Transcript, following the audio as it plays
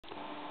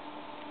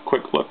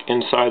quick look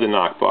inside the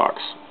knock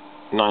box.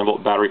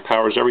 9-volt battery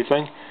powers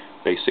everything.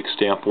 Basic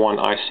Stamp 1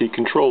 IC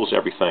controls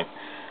everything.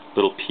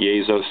 Little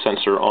piezo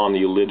sensor on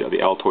the lid of the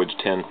Altoids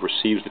 10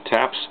 receives the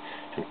taps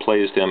and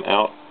plays them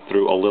out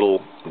through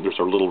there's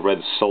a little red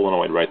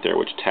solenoid right there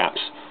which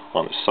taps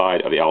on the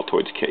side of the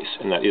Altoids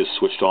case, and that is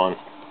switched on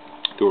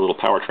through a little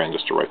power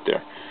transistor right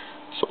there.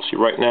 So see,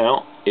 right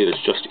now it is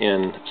just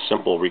in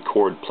simple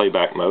record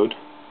playback mode.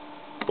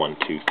 1,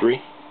 2,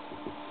 3.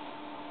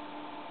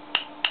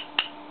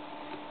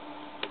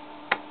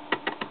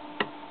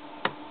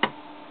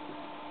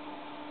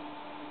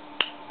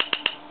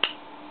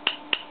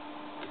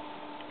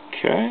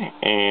 Okay,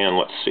 and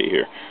let's see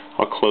here.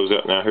 I'll close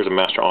out now. Here's a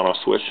master on-off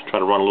switch. Try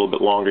to run a little bit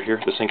longer here.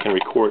 This thing can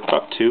record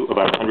up to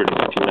about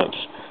 150 notes.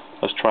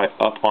 Let's try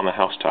up on the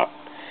housetop.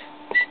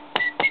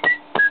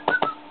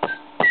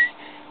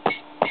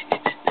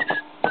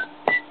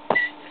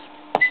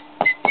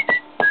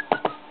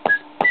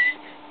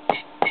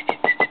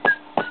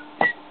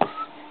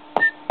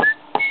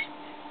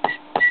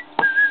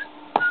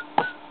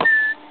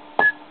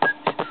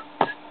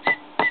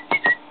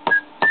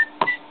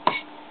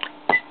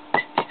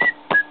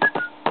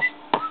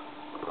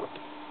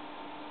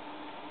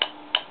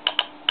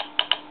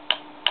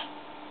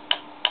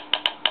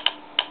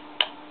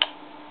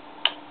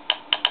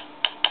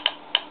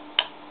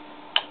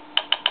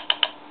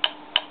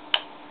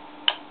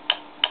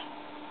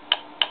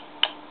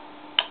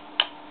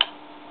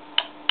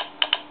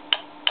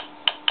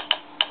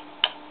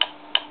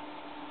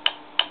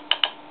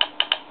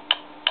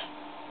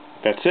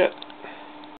 That's it.